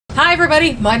Hi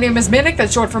everybody, my name is Manic,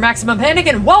 that's short for Maximum Panic,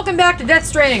 and welcome back to Death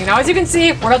Stranding. Now as you can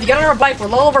see, we're about to get on our bike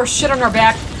with all of our shit on our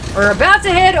back. We're about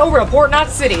to head over to Port Knot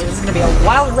City. This is gonna be a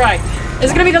wild ride. This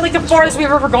is gonna be like the farthest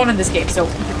we've ever gone in this game, so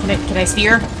can I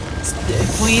steer?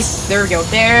 Please? There we go,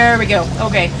 there we go.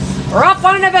 Okay, we're off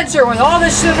on an adventure with all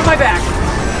this shit on my back.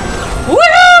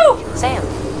 Woohoo! Sam.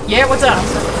 Yeah, what's up?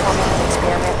 Also performing an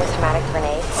experiment with hermetic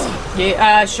grenades.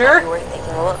 Yeah, sure? Worth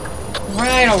taking a look.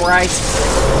 Alright.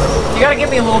 You gotta give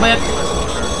me a little bit.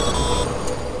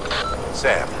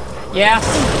 Sam. Yeah?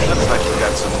 Looks like you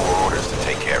got some more orders to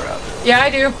take care of. Yeah, I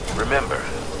do. Remember,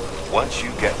 once you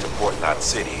get to Port Knot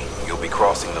City, you'll be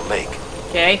crossing the lake.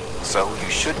 Okay. So you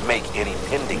should make any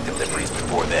pending deliveries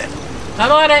before then.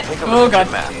 I'm on it. Take a Oh look at god.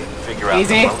 the map and figure out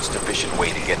Easy. the most efficient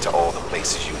way to get to all the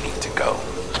places you need to go.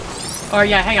 Oh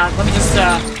yeah, hang on. Let me just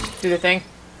do the thing.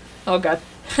 Oh god.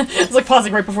 It's like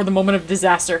pausing right before the moment of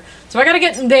disaster. So I gotta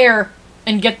get in there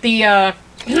and get the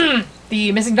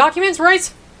the missing documents,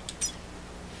 right?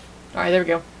 Alright, there we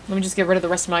go. Let me just get rid of the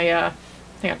rest of my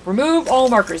hang on. Remove all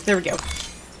markers. There we go.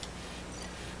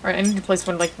 Alright, I need to place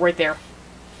one like right there.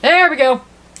 There we go!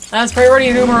 That's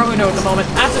priority numero uno at the moment.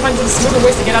 I have to find some smoother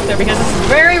ways to get up there because it's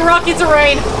very rocky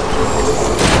terrain.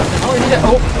 Oh, I need to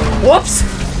whoops!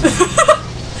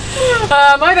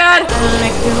 My bad! I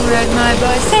like to ride my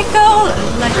bicycle, I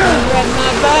like to ride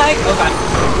my bike. Oh god.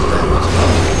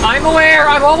 I'm aware,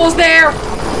 I'm almost there!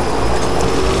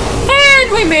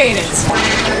 And we made it!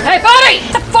 Hey buddy!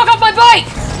 Get the fuck off my bike!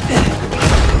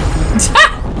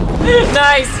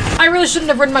 Nice! I really shouldn't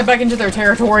have ridden my bike into their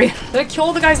territory. Did I kill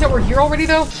all the guys that were here already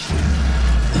though?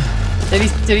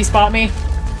 Did he spot me?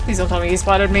 Please don't tell me he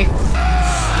spotted me.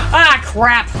 Ah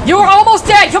crap! You were almost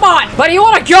dead! Come on! Buddy, you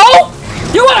wanna go?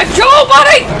 You wanna go,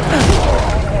 buddy?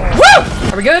 Woo!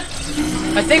 Are we good?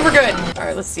 I think we're good.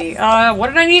 Alright, let's see. What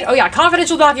did I need? Oh yeah,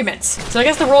 confidential documents. So I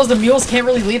guess the rule is the mules can't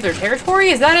really leave their territory?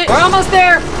 Is that it? We're almost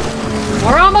there!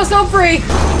 We're almost home free!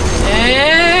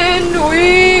 And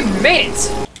we made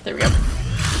it! There we go.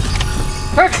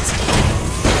 Perfect!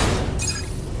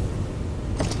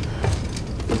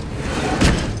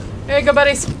 There you go,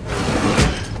 buddies.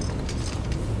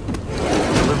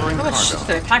 How much shit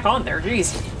did I pack on there?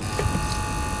 Jeez.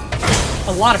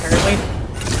 A lot, apparently.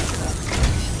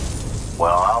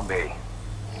 Well, I'll be.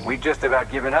 We just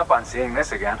about given up on seeing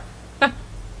this again.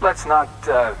 Let's not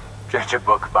judge a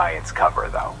book by its cover,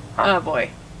 though. Huh? Oh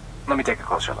boy. Let me take a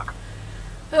closer look.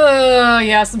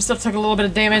 Yeah, some stuff took a little bit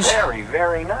of damage. Very,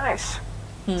 very nice.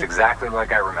 It's exactly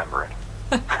like I remember it.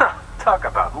 Talk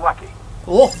about lucky.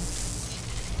 Cool.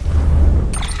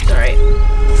 Alright.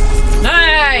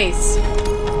 Nice!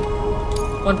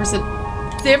 1%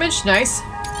 damage, nice.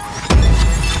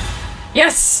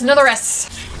 Yes! Another S!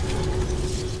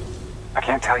 I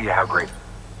can't tell you how great.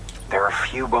 There are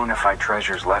few bona fide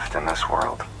treasures left in this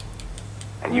world.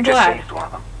 And you just saved one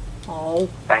of them. Oh.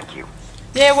 Thank you.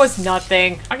 Yeah, it was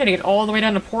nothing. I gotta get all the way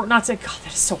down to Port Knot City. God,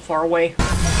 that is so far away.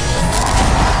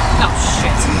 Oh,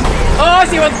 shit. Oh, I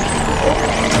see one!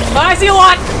 I see a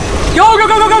lot! Go, go,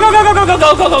 go, go, go, go, go, go, go,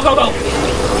 go, go, go, go, go!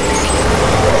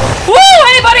 Woo!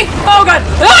 Hey, buddy! Oh, God!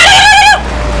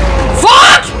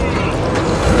 Fuck!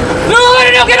 No,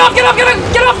 no, no! Get off! Get off! Get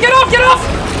off! Get off! Get off! Get off!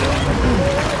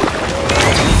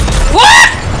 What?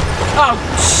 Oh,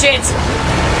 shit!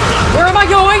 Where am I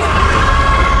going?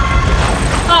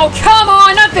 Oh, come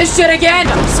on! Not this shit again!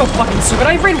 I'm so fucking stupid.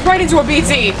 I ran right into a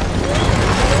BT.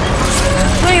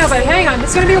 Hang on, buddy. Hang on.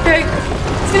 It's gonna be okay.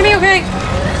 It's gonna be okay.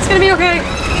 It's gonna be okay.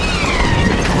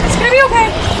 It's gonna be okay.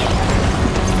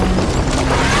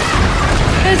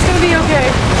 It's gonna be okay.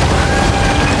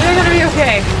 It's gonna be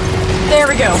okay. There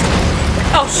we go.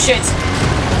 Oh, shit.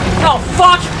 Oh,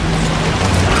 fuck.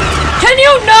 Can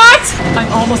you not?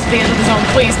 I'm almost at the end of the zone.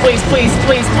 Please, please, please,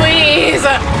 please, please.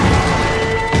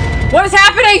 What is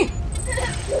happening?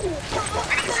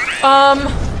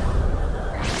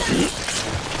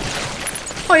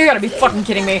 Oh, you gotta be fucking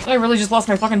kidding me. I really just lost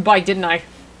my fucking bike, didn't I?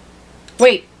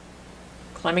 Wait.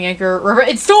 Climbing anchor.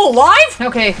 It's still alive?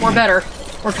 Okay, we're better.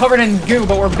 We're covered in goo,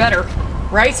 but we're better.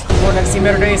 Right? Lord, I've seen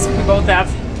better days. We both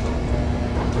have.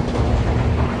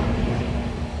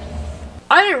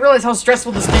 I didn't realize how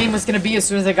stressful this game was gonna be as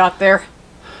soon as I got there.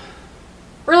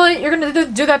 Really? You're gonna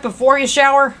do that before you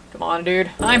shower? Come on, dude.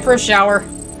 Time for a shower.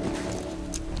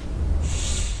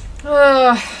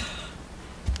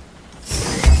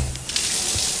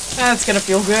 That's gonna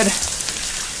feel good.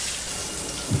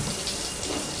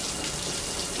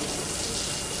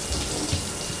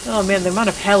 Oh man, the amount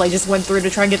of hell I just went through to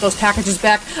try and get those packages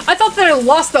back. I thought that I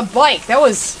lost the bike. That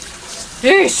was...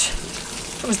 Eesh.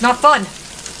 That was not fun.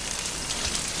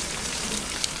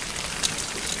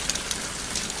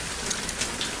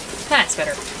 That's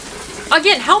better.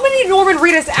 Again, how many Norman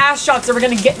Reedus ass shots are we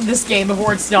gonna get in this game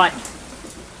before it's done?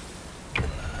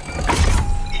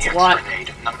 It's a lot.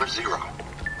 Grenade number 0.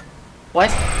 What?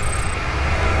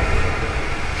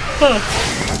 Huh.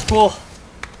 Cool.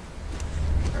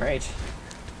 Alright.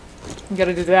 I'm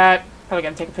gonna do that. Probably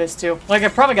gotta take a piss too. Like, I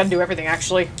probably gotta do everything,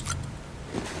 actually.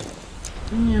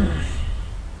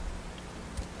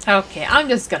 Okay, I'm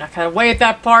just gonna cut away at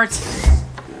that part.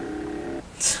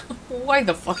 Why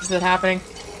the fuck is that happening?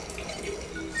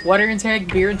 Water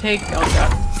intake, beer intake, oh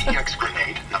god. EX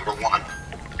grenade number 1.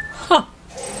 Huh.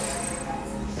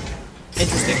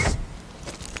 Interesting.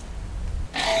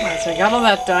 Alright, so I got all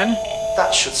that done.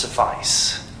 That should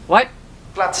suffice. What?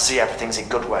 Glad to see everything's in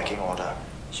good working order.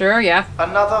 Sure, yeah.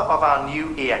 Another of our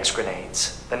new EX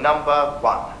grenades, the number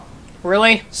 1.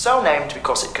 Really? So named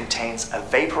because it contains a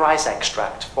vaporized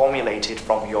extract formulated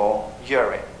from your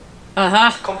urine.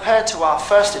 Uh-huh. Compared to our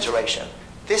first iteration,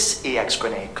 this EX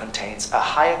grenade contains a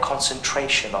higher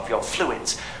concentration of your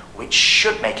fluids, which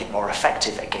should make it more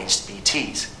effective against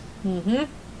BTs. Mm-hmm.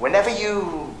 Whenever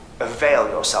you avail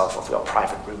yourself of your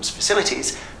private room's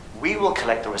facilities, we will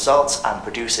collect the results and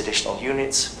produce additional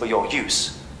units for your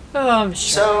use. Sure.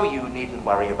 So you needn't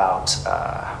worry about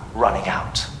running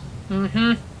out.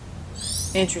 Mm-hmm.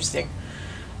 Interesting.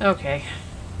 Okay.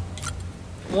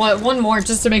 One more,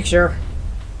 just to make sure.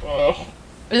 Ugh.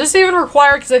 Is this even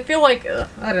required? Because I feel like...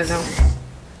 I don't know.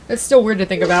 It's still weird to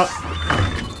think about.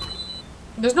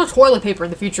 There's no toilet paper in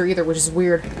the future either, which is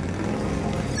weird.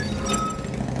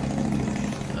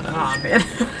 Aw, man.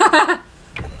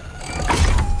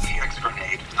 EX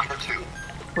grenade number 2.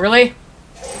 Really?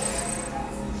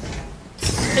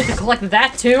 I can collect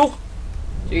that too?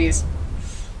 Jeez.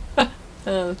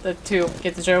 The 2.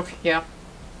 Get the joke? Yeah.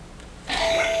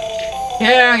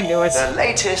 Yeah, I knew it. The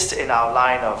latest in our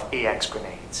line of EX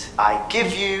grenades. I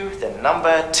give you the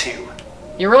number 2.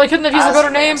 You really couldn't have used a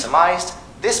better name? Surmised,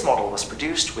 this model was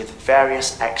produced with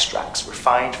various extracts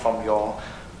refined from your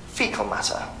fecal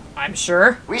matter. I'm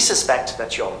sure. We suspect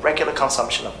that your regular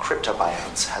consumption of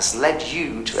cryptobiotes has led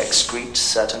you to excrete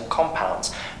certain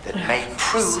compounds that may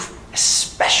prove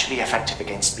especially effective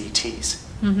against BTs.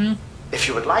 Mm-hmm. If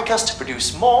you would like us to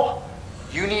produce more,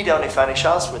 you need only furnish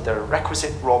us with the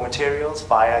requisite raw materials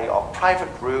via your private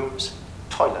room's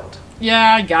toilet.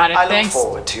 Yeah, I got it. I Thanks. look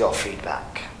forward to your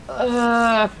feedback.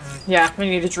 Yeah, I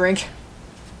need a drink.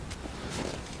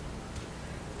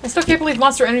 I still can't believe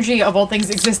Monster Energy, of all things,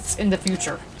 exists in the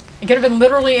future. It could have been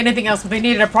literally anything else, but they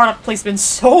needed a product placement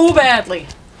so badly.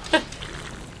 Oh,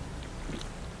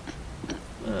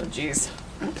 jeez.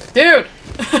 Dude!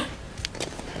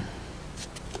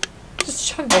 Just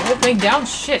chug the whole thing down?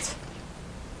 Shit.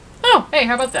 Oh, hey,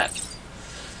 how about that?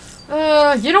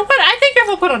 You know what? I think I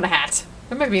will put on a hat.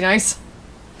 That might be nice.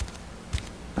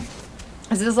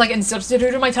 Is this like in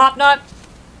substitute of my top knot?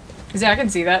 Because yeah, I can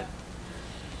see that.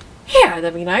 Yeah,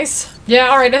 that'd be nice.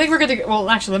 Yeah, alright, I think we're good to go. Well,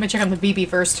 actually, let me check on the BB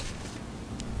first.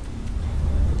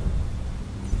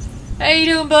 How you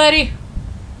doing, buddy?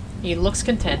 He looks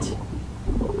content.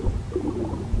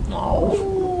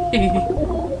 Oh,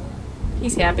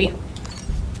 he's happy.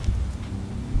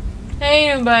 How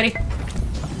you doing, buddy?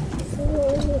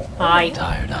 Hi.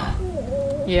 Tired, huh?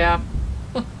 Yeah.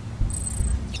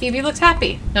 BB looks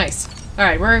happy. Nice.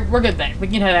 Alright, we're good then. We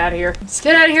can head out of here. Let's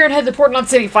get out of here and head to Port Knot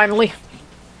City, finally.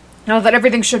 Now that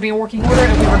everything should be in working order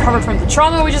and we recovered from the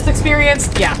trauma we just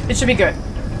experienced, yeah, it should be good.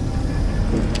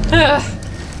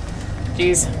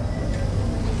 Jeez.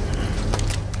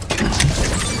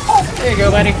 There you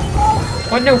go, buddy.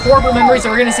 What new horrible memories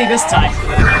are we gonna see this time?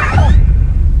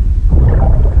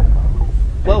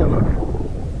 Whoa.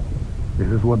 This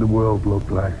is what the world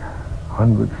looked like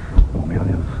hundreds of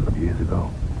millions of years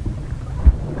ago.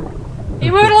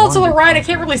 You moved a little to the right, I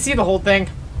can't really see the whole thing.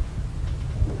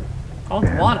 Oh,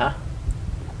 Lana.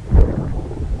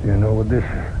 Do you know what this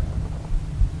is?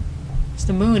 It's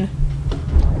the moon.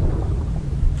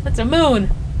 It's a moon.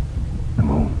 The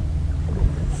moon.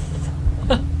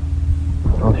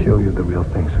 I'll show you the real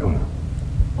thing soon.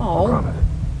 I Oh, promise.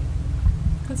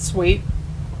 that's sweet.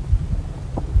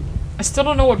 I still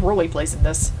don't know what role he plays in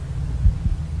this.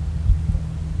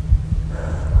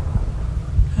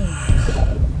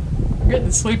 I'm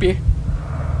getting sleepy.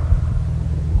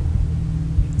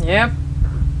 Yep.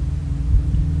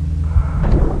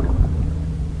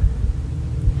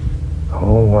 The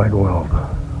whole wide world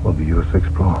will be yours to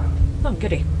explore. Oh,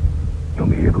 goody. You'll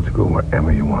be able to go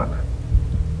wherever you want,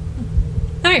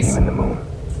 Nice. even the moon.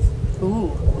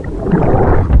 Ooh.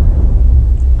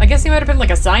 I guess he might have been like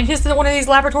a scientist in one of these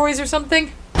laboratories or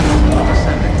something.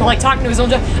 To like talking to his own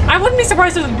child. I wouldn't be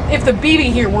surprised if the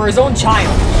BB here were his own child.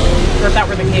 Or if that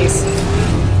were the case.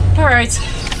 Alright.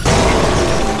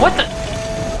 What the?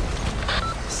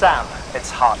 Sam,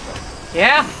 it's Hartman,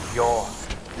 Yeah? your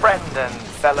friend and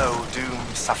fellow doom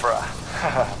sufferer.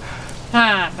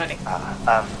 Ah, funny.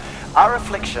 Our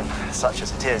affliction, such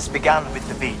as it is, began with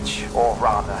the beach, or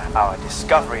rather, our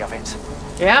discovery of it.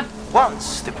 Yeah?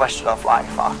 Once, the question of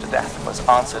life after death was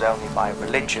answered only by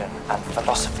religion and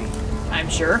philosophy. I'm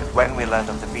sure. When we learned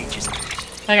of the beach's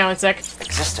Hang on one sec.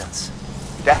 existence,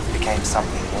 death became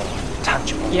something more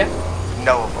tangible, Yep.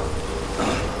 knowable.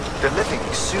 The living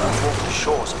soon walked the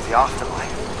shores of the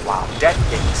afterlife, while dead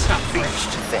things,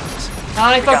 beached things,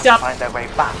 I began fucked to up. find their way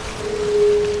back.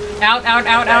 Out, out,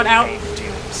 out, Then out, out. came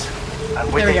dunes,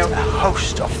 and with There we it go. a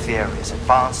host of theories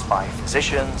advanced by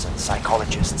physicians and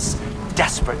psychologists,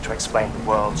 desperate to explain the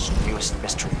world's newest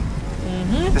mystery.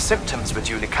 The symptoms were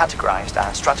duly categorized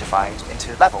and stratified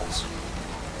into levels.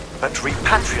 But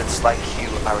repatriates like you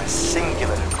are a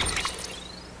singular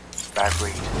rare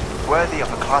breed, worthy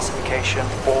of a classification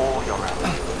all your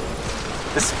own.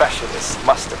 The specialists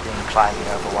must have been climbing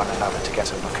over one another to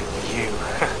get a look at you.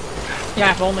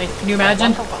 Yeah, if only. Can you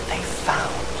imagine? I wonder what they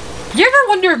found. You ever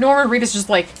wonder if Norman Reedus just,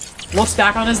 like, looks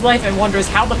back on his life and wonders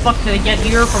how the fuck did I get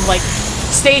here from, like,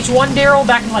 Stage 1 Daryl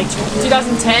back in, like,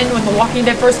 2010 when The Walking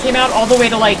Dead first came out, all the way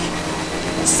to, like,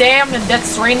 Sam and Death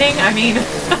Stranding? I mean...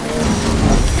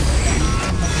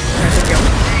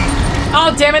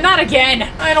 Oh, damn it, not again!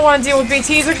 I don't want to deal with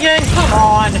BTs again, come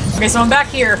on! Okay, so I'm back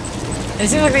here. And it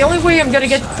seems like the only way I'm gonna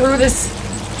get through this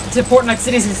to Port Knot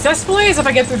City successfully is if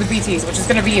I get through the BTs, which is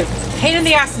gonna be a pain in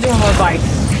the ass to do on my bike.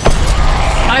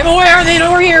 I'm aware they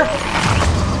know we're here!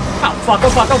 Oh fuck, oh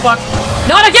fuck, oh fuck.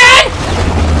 Not again!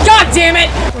 God damn it!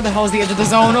 Where the hell is the edge of the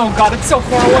zone? Oh god, it's so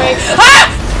far away. Ah!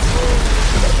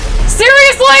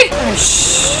 Seriously? Oh,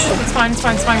 shh. It's fine, it's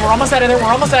fine, it's fine. We're almost out of there, we're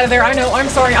almost out of there. I know, I'm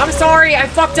sorry, I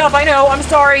fucked up, I know, I'm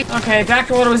sorry. Okay, back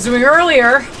to what I was doing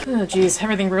earlier. Oh jeez,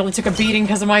 everything really took a beating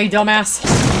because of my dumbass.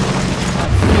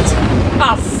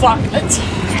 Ah, fuck.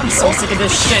 I'm so sick of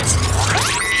this shit.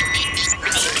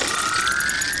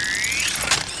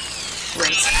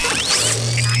 Great.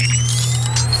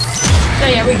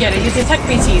 Yeah, we get it. You detect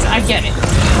BTs. I get it.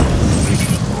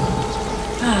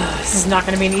 This is not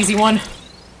going to be an easy one.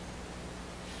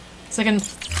 So I can...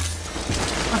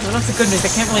 Okay, that's the good news. They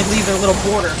can't really leave their little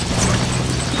border.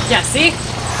 Yeah, see?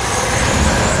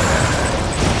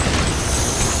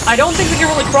 I don't think we can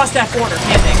really cross that border,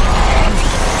 can they?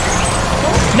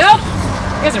 Nope!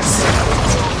 You guys are sick.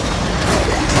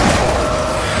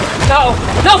 No!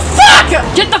 No, fuck!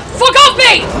 Get the fuck off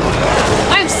me!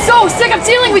 I'm so sick of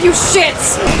dealing with you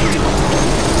shits!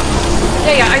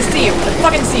 Yeah, I see you. I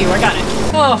fucking see you. I got it.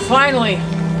 Oh, finally.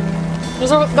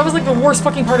 That was like the worst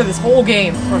fucking part of this whole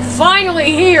game. We're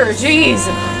finally here, jeez!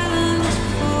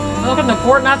 Welcome to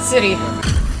Port Knot City.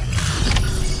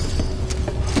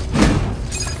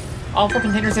 All 4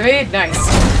 containers of aid, nice.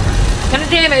 Kind of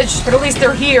damaged, but at least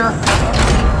they're here.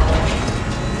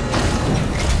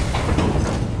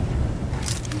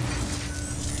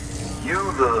 You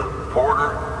the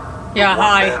porter? Yeah, The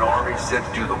hi. one-man army sent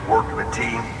to do the work of a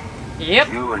team?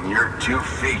 Yep. You and your 2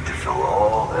 feet to fill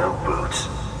all them boots.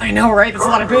 I know, right? That's a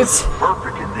lot of boots.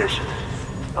 Perfect condition.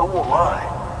 I won't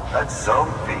lie. That's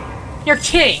some feat. You're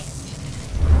kidding.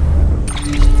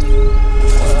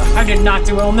 I did not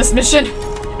do well in this mission.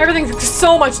 Everything took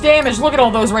so much damage. Look at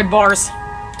all those red bars.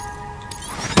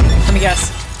 Let me guess.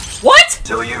 What?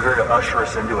 So you here to usher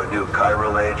us into a new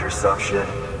chiral age or some shit?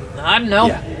 I don't know.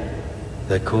 Yeah.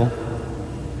 That cool?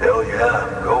 Hell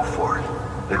yeah, go for it.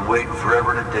 Been waiting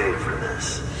forever and a day for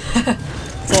this.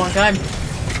 It's a long time.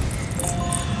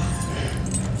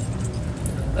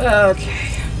 Okay.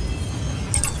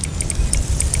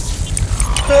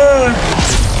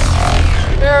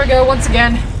 There we go, once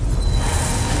again.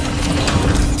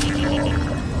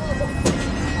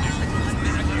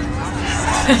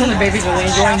 The baby's really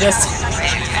enjoying this.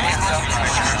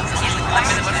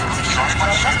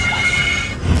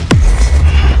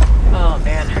 Oh,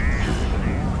 man.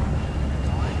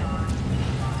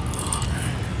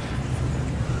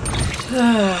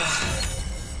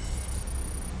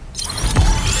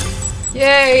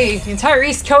 Yay! The entire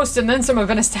East Coast and then some have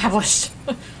been established.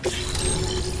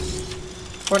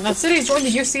 Port Knot City's joined the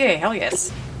UCA, hell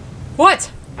yes. What?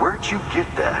 Where'd you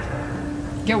get that?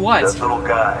 Get what? That little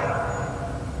guy.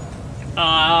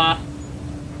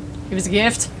 It was a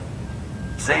gift?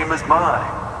 Same as mine.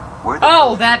 Where the Oh,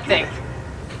 hell did that you thing. get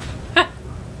it?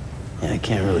 Yeah, I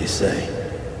can't really say.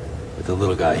 But the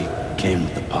little guy, he came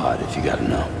with the pod, if you gotta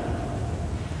know.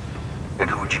 And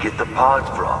who'd you get the pods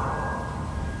from?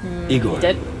 Igor,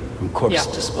 Dead? from Corpse Yeah.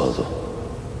 Disposal.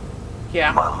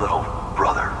 Yeah. My little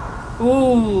brother.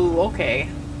 Ooh, okay.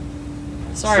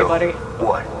 Sorry, So, buddy.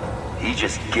 What? he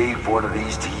just gave one of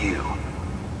these to you.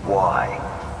 Why?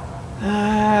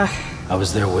 I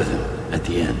was there with him at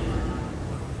the end.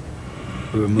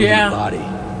 We were moving the body.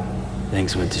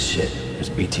 Things went to shit. There's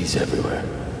BTs everywhere.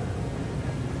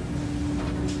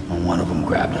 And one of them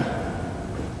grabbed him.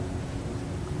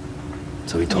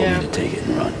 So he told me to take it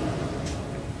and run.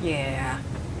 Yeah.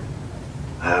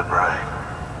 That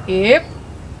right. Yep.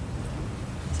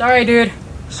 Sorry, dude.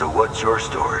 So what's your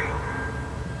story?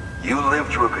 You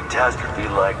lived through a catastrophe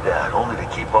like that, only to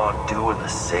keep on doing the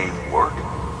same work?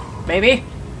 Maybe.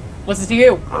 What's it to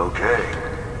you? Okay.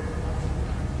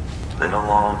 Been a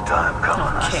long time coming,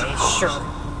 I suppose. Sure.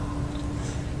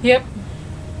 Yep.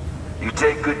 You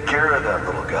take good care of that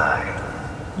little guy.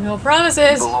 No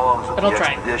promises. He belongs with but I'll the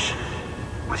try. expedition.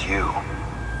 With you.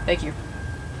 Thank you.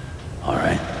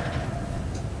 Alright.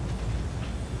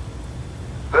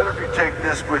 Better if you take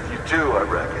this with you too, I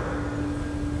reckon.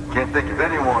 Can't think of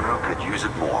anyone who could use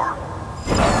it more.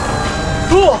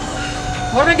 Cool.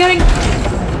 What am I getting?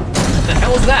 What the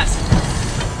hell is that?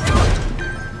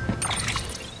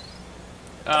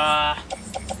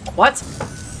 What?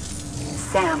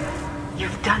 Sam,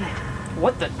 you've done it.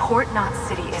 What the? Port Knot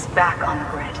City is back on the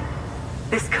grid.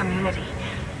 This community,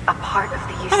 a part of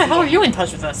the UCA. How the hell are you in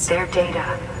touch with us? Their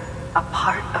data, a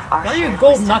part of our Why are you shared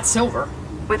gold, wisdom. not silver?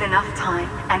 With enough time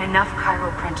and enough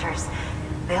chiral printers,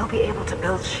 they'll be able to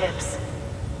build ships.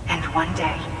 And one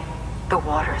day, the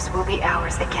waters will be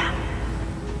ours again.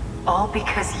 All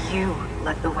because you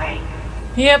led the way.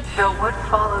 Yep. Though what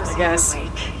follows I in guess. the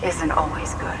wake isn't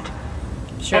always good.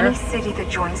 Sure. Any city that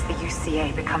joins the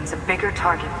UCA becomes a bigger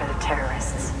target for the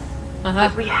terrorists. Uh-huh.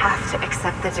 But we have to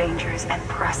accept the dangers and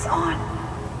press on,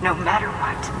 no matter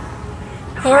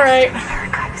what. The All right. rest of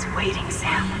America is waiting,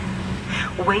 Sam.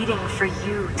 Waiting for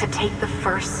you to take the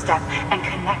first step and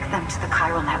connect them to the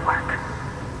chiral network.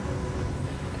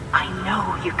 I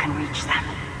know you can reach them.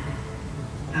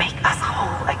 Make us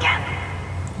whole again.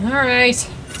 All right.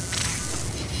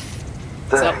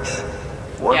 Thanks.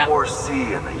 One Yeah. more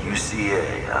C in the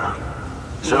UCA, huh?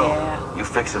 So, Yeah. you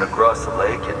fixing to cross the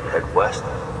lake and head west?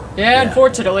 Yeah,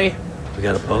 unfortunately. We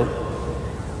got a boat?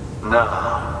 No,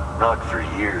 not for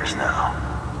years now.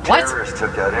 What? Terrorists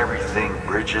took out everything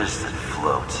bridges that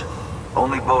floats.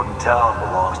 Only boat in town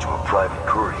belongs to a private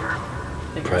courier.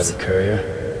 Private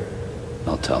courier?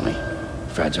 Don't tell me.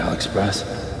 Fragile Express?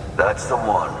 That's the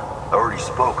one. I already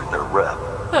spoke with their rep.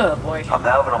 Oh boy. I'm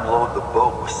having them load the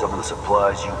boat with some of the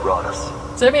supplies you brought us.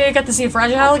 Does that mean I got to see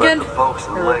Fragile Bet again? the folks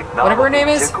in the Or lake not whatever her name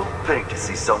only is? tickled pink to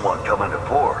see someone come into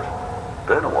port.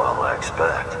 Been a while, I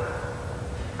expect.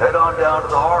 Head on down to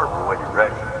the harbor when you're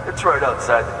ready. It's right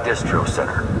outside the distro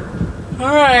center.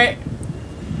 Alright.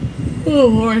 Oh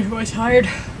boy, am I tired.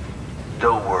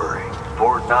 Don't worry.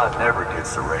 Port Knot never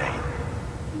gets the rain.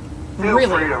 Feel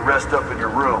Really? free to rest up in your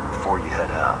room before you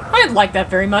head out. I'd like that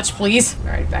very much, please.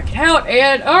 Alright, back it out,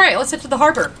 and alright, let's head to the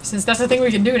harbor, since that's the thing we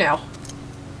can do now.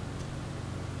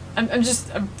 I'm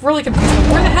really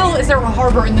confused. Where the hell is there a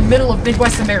harbor in the middle of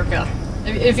Midwest America?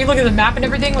 If you look at the map and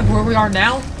everything, like where we are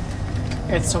now,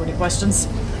 I got so many questions.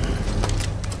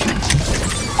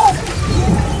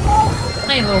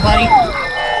 Hey, little buddy.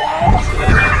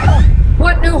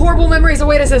 What new horrible memories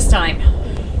await us this time?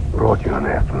 Brought you an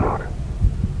astronaut.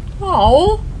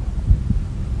 Oh.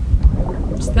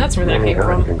 So that's where that Any came guy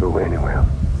from. can go anywhere,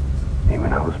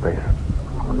 even outer space.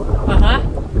 Uh-huh.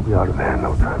 You'll be out of there in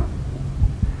no time.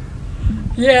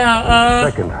 Yeah,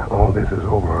 Second, all this is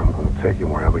over, I'm gonna take you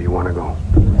wherever you want to go.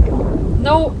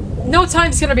 No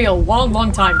time's gonna be a long,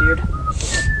 long time, dude.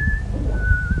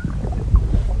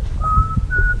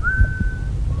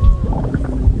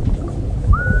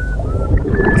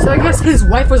 So I guess his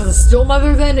wife was a still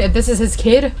mother then, if this is his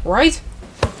kid, right?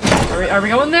 Are we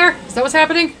going there? Is that what's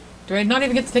happening? Do I not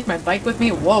even get to take my bike with me?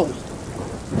 Whoa.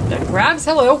 That grabs?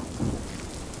 Hello.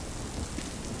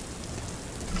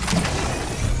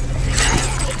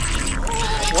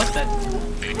 What the?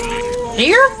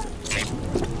 Here?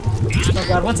 Oh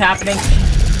god, what's happening?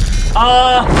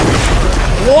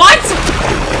 What?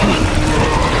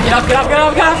 Get off, get off, get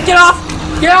off, get off, get off!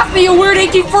 Get off me, you weird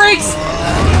inky freaks!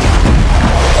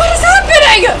 What is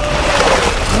happening?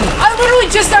 I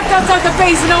literally just stepped outside the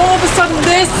base and now all of a sudden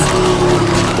this?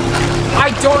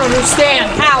 I don't understand.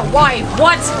 How? Why?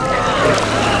 What?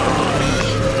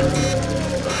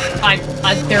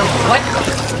 There, what?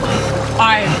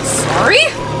 I'm sorry?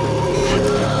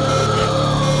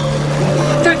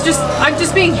 I'm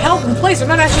just being held in place. I'm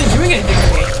not actually doing anything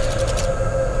to me.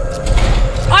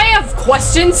 I have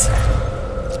questions.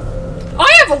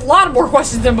 I have a lot more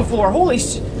questions than before. Holy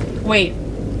sh... Wait.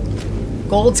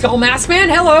 Gold Skull Mask Man?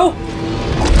 Hello?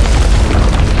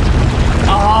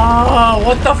 Oh,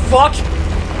 what the fuck?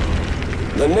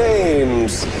 The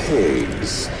name's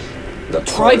Higgs. The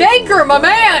Troy Baker, my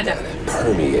man! that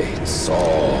permeates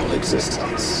all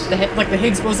existence. Like the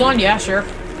Higgs boson? Yeah, sure.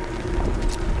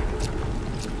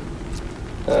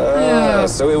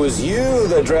 So it was you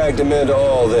that dragged him into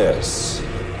all this.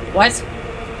 What?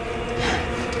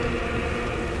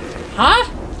 Huh?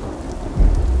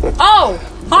 Oh!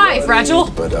 Hi, Bloody Fragile!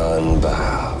 but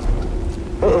unbound.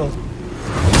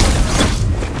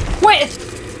 Wait!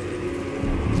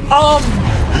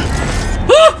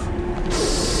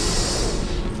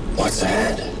 What's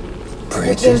that?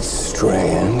 Bridget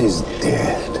Strand is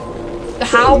dead.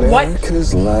 How? What?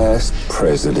 America's last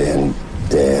president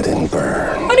dead and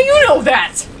burned. How do you know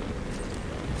that?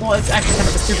 Well, it's actually kind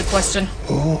of a stupid question.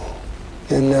 Oh,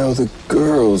 and now the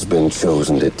girl's been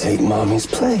chosen to take Mommy's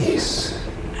place.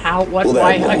 How? What? Well,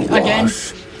 Why? that won't Again?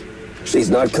 wash. She's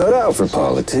not cut out for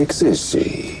politics, is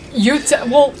she?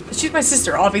 Well, she's my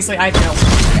sister. Obviously, I know.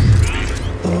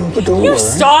 Oh, but don't You worry.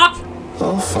 stop!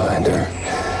 I'll find her.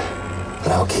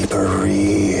 And I'll keep her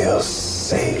real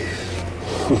safe.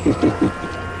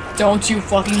 Don't you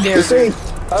fucking dare. You see,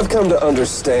 I've come to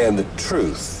understand the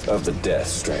truth of the Death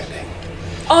Stranding.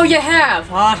 Oh, you have,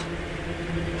 huh?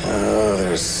 Oh,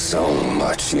 there's so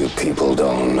much you people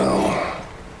don't know.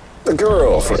 The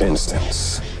girl, for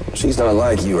instance, she's not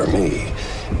like you or me.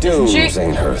 Dooms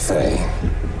ain't her thing.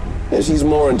 And she's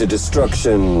more into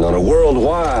destruction on a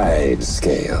worldwide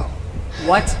scale.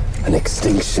 What? An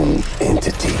extinction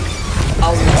entity.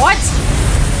 A what?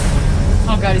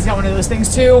 Oh god, he's got one of those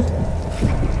things too.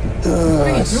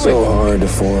 It's so hard to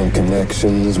form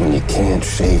connections when you can't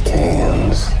shake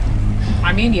hands.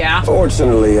 I mean, yeah.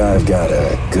 Fortunately, I've got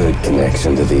a good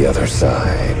connection to the other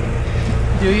side.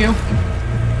 Do you?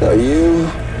 Now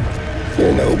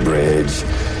you're no bridge.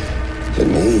 But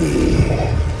me,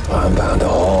 I'm bound to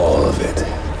all of it.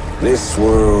 This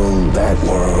world, that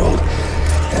world,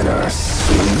 and our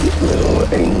sweet little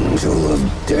angel of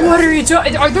death. What are you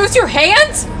doing? Are those your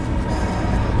hands?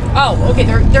 Oh, okay,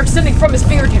 they're extending from his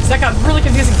fingertips. That got really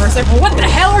confusing for a second. What the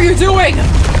hell are you doing?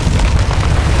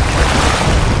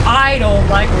 I don't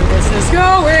like where this is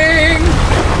going.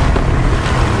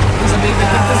 Please don't be a big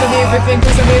thing. Please don't be a big thing.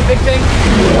 Please don't be a big thing.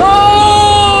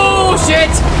 Oh,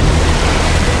 shit.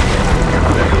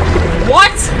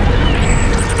 What?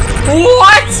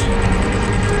 What?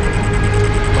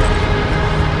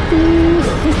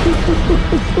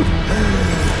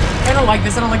 I don't like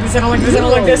this. I don't like this. I don't like this. I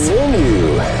don't like this.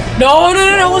 No,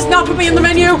 let's not put me in the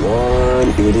menu. One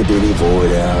itty bitty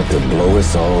void out to blow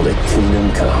us all to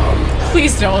kingdom come.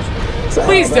 Please don't.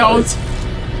 Please don't.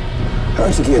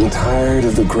 Aren't you getting tired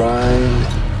of the grind?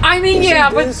 I mean, yeah,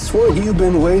 but... Is this what you've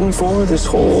been waiting for this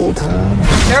whole time?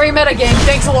 Very meta game.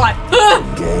 Thanks a lot.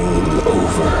 Game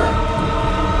over.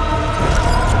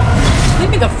 Leave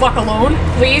me the fuck alone,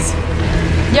 please.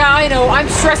 Yeah, I know. I'm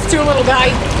stressed too, little guy.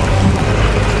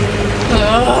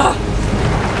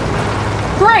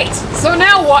 Great. So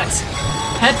now what?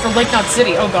 Head for Lake Knot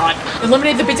City. Oh god.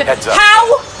 Eliminate the beach. Heads up.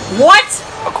 How? What?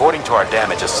 According to our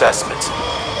damage assessments,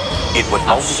 it would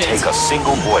only take a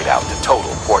single void out to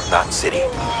total Port Knot City.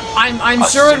 I'm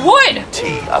sure it would.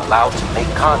 T allowed to make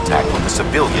contact with a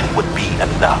civilian would be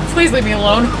enough. Please leave me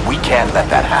alone. We can't let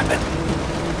that happen.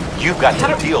 You've got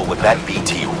to deal with that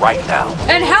BT right now.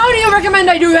 And how do you recommend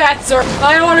I do that, sir?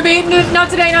 I don't want to be. Not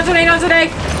today. Not today. Not today.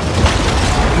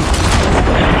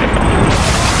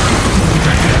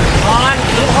 Come on,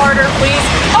 a little harder, please.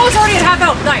 Oh, it's already at half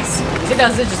health. Nice. It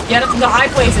does it. Just get up to the high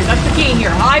places. That's the key here.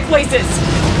 High places.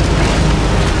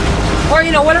 Or,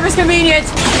 you know, whatever's convenient.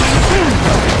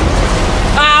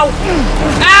 Ow.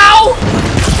 Ow!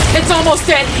 It's almost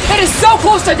dead. It is so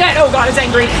close to dead. Oh god, it's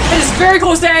angry. It is very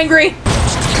close to angry.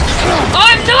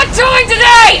 I'm not dying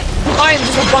today! I am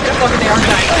just a bucket of fucking day, aren't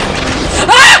I?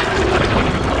 Ah!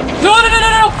 No!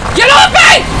 Get off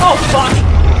me! Oh, fuck.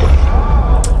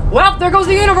 Well, there goes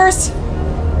the universe.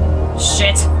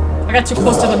 Shit. I got too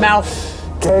close to the mouth.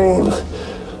 Game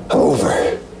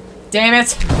over. Damn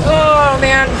it. Oh,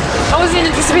 man. I wasn't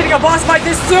anticipating a boss fight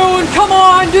this soon. Come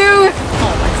on, dude.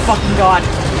 Oh, my fucking god.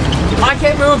 I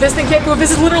can't move. This thing can't move. This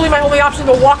is literally my only option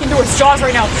to walk into its jaws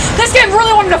right now. This game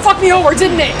really wanted to fuck me over,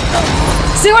 didn't it?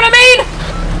 See what I mean?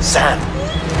 Sam.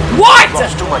 What? You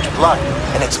lost too much blood,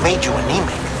 and it's made you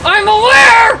anemic. I'm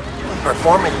aware!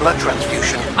 Perform a blood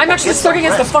transfusion. I'm actually stuck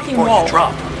against the fucking wall.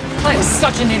 Drop. I am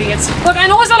such an idiot. Look, I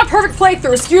know it's not a perfect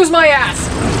playthrough. Excuse my ass.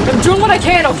 I'm doing what I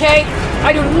can, okay?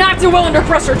 I do not do well under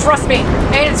pressure, trust me.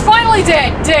 And it's finally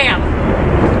dead. Damn.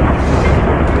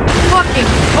 Fucking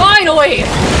finally!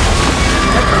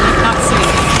 Not see.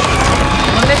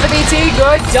 Eliminate the BT.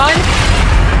 Good. Done.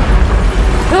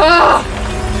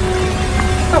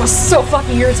 That was so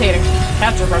fucking irritating.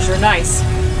 Capture pressure, nice.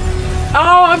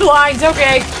 Oh, I'm blind,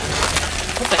 okay.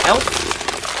 What the hell?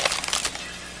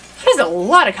 That is a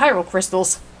lot of chiral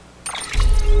crystals.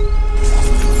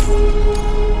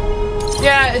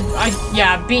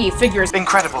 Yeah, B, figures.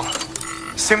 Incredible.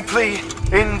 Simply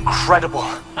incredible.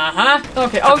 Uh-huh.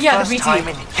 Okay, oh yeah, the BT. For the first time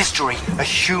in history, a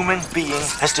human being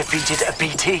has defeated a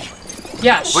BT.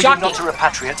 Yeah, Were shocking. you not a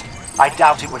repatriate, I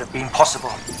doubt it would have been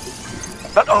possible.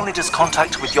 Not only does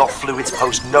contact with your fluids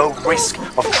pose no risk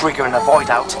of triggering a void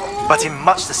out, but in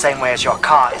much the same way as your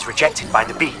car is rejected by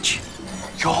the beach.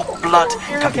 Your blood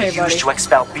can be used to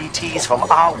expel BTs from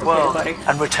our world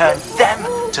and return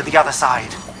them to the other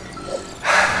side.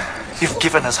 You've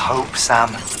given us hope, Sam.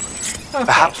 Okay.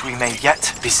 Perhaps we may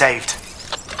yet be saved.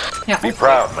 Yeah, be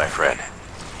proud, my friend.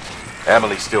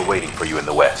 Emily's still waiting for you in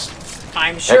the west.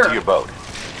 I'm sure. Head to your boat.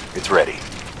 It's ready.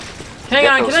 Hang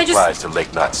on, can I just... supplies to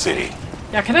Lake Knot City.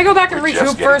 Yeah, can I go back and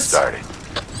recoup first? Started.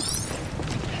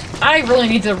 I really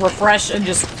need to refresh and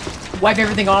just wipe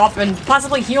everything off and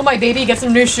possibly heal my baby, get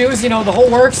some new shoes, you know, the whole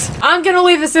works. I'm gonna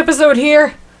leave this episode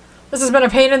here. This has been a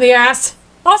pain in the ass.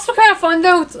 Also kind of fun,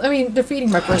 though. I mean,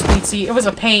 defeating my first BT, it was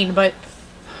a pain, but...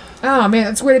 Oh, man,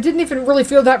 that's weird. It didn't even really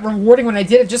feel that rewarding when I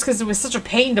did it, just because it was such a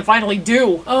pain to finally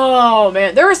do. Oh,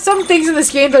 man. There are some things in this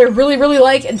game that I really, really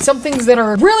like, and some things that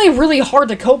are really, really hard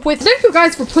to cope with. Thank you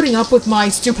guys for putting up with my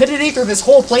stupidity through this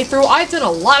whole playthrough. I've done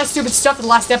a lot of stupid stuff in the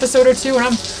last episode or two, and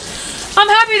I'm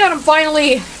happy that I'm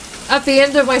finally at the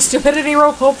end of my stupidity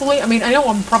rope, hopefully. I mean, I know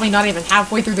I'm probably not even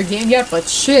halfway through the game yet, but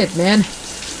shit, man.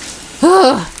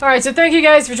 Alright, so thank you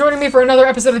guys for joining me for another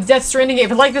episode of Death Stranding. If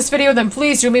you like this video, then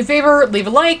please do me a favor, leave a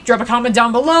like, drop a comment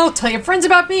down below, tell your friends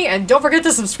about me, and don't forget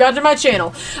to subscribe to my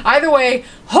channel. Either way,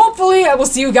 hopefully I will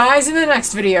see you guys in the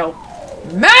next video.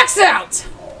 Max out!